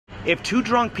if two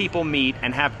drunk people meet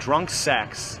and have drunk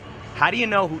sex, how do you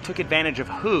know who took advantage of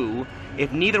who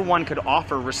if neither one could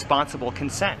offer responsible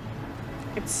consent?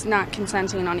 It's not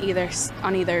consenting on either.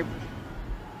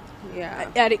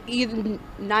 Yeah.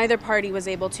 Neither party was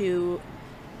able to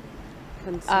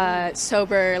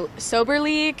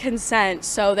soberly consent.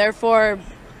 So therefore,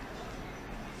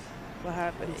 What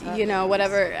happens?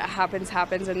 whatever happens,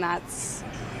 and that's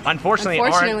Unfortunately,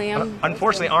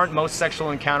 unfortunately, aren't most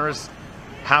sexual encounters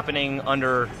happening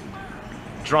under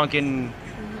drunken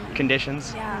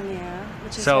conditions? yeah.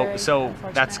 Which is So very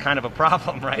that's unfortunate. kind of a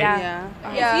problem, right? Yeah.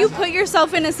 If you put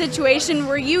yourself in a situation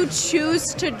where you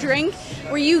choose to drink,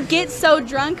 where you get so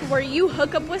drunk, where you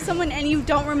hook up with someone and you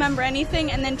don't remember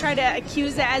anything and then try to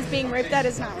accuse it as being rape, that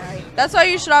is not right. That's why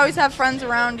you should always have friends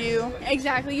around you.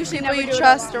 Exactly. You should People never you do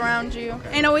trust it alone. around you.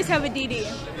 And always have a DD.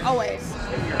 Always.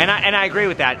 And I agree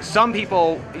with that. Some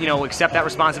people, accept that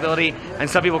responsibility, and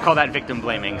some people call that victim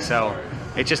blaming. So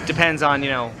it just depends on,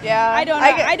 Yeah. I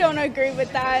don't agree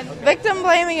with that. Victim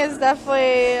blaming is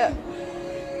definitely,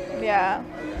 yeah.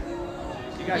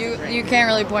 You can't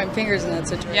really point fingers in that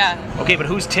situation. Yeah, Okay, but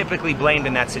who's typically blamed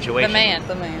in that the situation? man.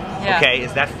 The man. Yeah. Okay,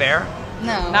 is that fair?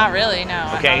 No. Not really,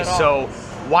 no. Okay, not at all. so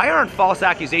why aren't false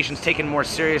accusations taken more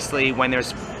seriously when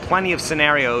there's plenty of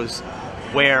scenarios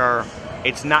where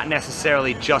it's not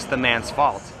necessarily just the man's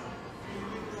fault?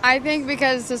 I think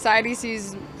because society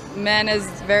sees men as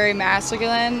very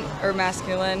masculine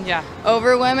Yeah.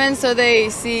 over women, so they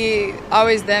see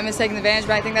always them as taking advantage.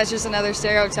 But I think that's just another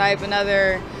stereotype,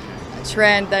 another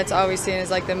trend that's always seen as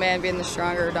like the man being the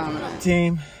stronger or dominant.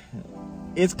 Team,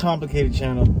 it's complicated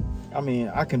channel. I mean,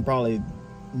 I can probably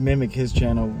mimic his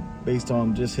channel based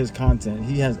on just his content.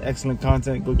 He has excellent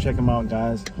content. Go check him out,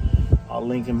 guys. I'll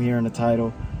link him here in the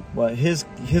title. But his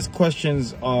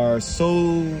questions are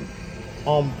so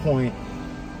on point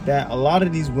that a lot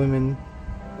of these women,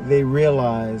 they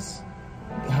realize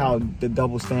how the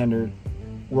double standard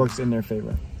works in their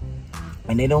favor.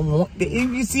 And they don't want,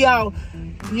 you see how,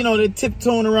 they're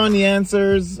tiptoeing around the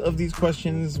answers of these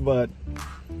questions. But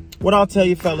what I'll tell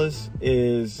you, fellas,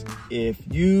 is if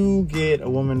you get a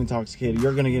woman intoxicated,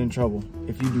 you're going to get in trouble.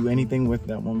 If you do anything with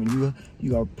that woman,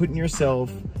 you are putting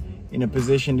yourself in a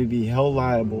position to be held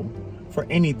liable for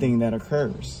anything that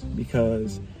occurs.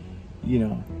 Because,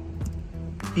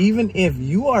 even if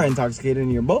you are intoxicated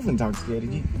and you're both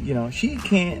intoxicated, she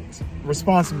can't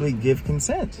responsibly give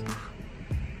consent.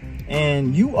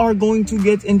 And you are going to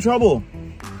get in trouble.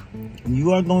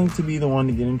 You are going to be the one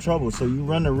to get in trouble. So you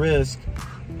run the risk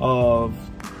of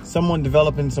someone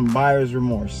developing some buyer's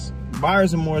remorse.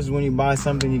 Buyer's remorse is when you buy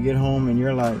something, you get home and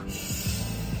you're like,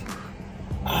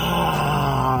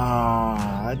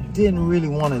 I didn't really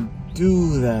want to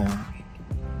do that.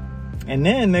 And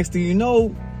then next thing you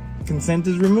know, consent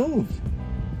is removed.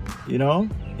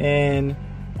 And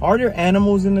are there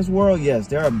animals in this world? Yes,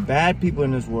 there are bad people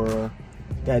in this world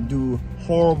that do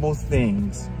horrible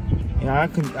things. I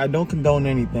don't condone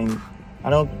anything. I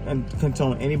don't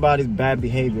condone anybody's bad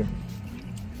behavior.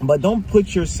 But don't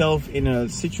put yourself in a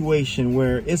situation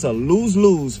where it's a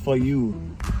lose-lose for you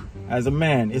as a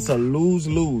man. It's a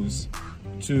lose-lose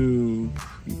to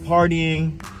be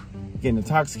partying, getting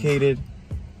intoxicated,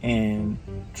 and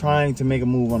trying to make a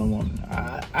move on a woman.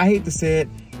 I hate to say it.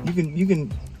 You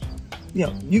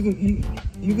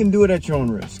can do it at your own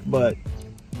risk, but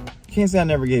can't say I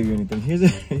never gave you anything. Here's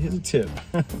a tip.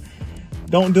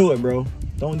 Don't do it, bro.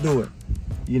 Don't do it.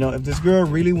 If this girl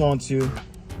really wants you,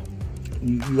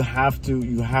 you have to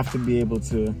be able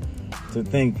to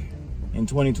think in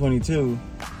 2022,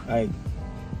 like,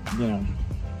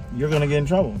 you're gonna get in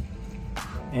trouble.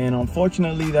 And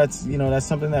unfortunately, that's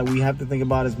something that we have to think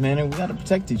about as men, and we got to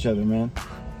protect each other, man.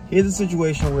 Here's a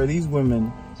situation where these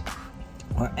women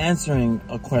are answering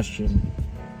a question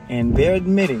and they're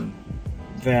admitting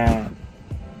that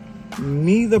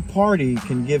neither party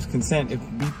can give consent if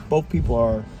both people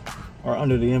are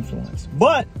under the influence.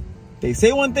 But they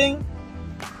say one thing,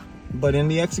 but in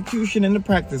the execution and the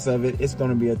practice of it, it's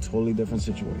going to be a totally different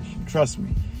situation. Trust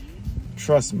me.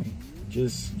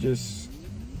 Just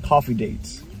coffee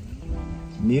dates.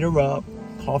 Meet her up,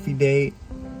 coffee date.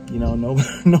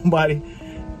 Nobody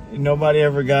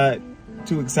ever got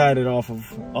too excited off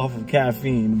of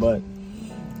caffeine, but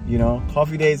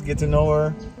coffee dates, get to know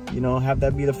her, have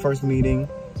that be the first meeting.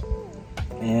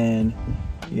 And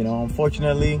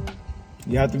unfortunately,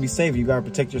 you have to be safe. You got to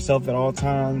protect yourself at all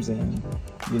times. And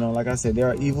like I said, there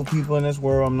are evil people in this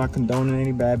world. I'm not condoning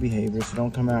any bad behavior, so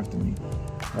don't come after me,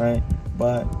 right?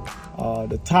 But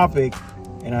the topic,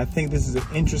 and I think this is an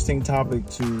interesting topic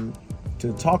to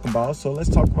talk about, so let's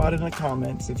talk about it in the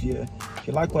comments. If you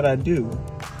like what I do,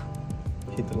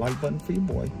 hit hit the like button for your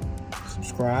boy.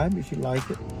 Subscribe if you like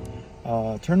it.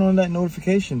 Turn on that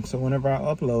notification so whenever I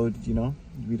upload, you know,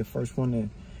 you'll be the first one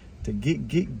to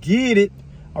get it.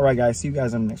 All right, guys. See you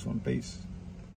guys on the next one. Peace.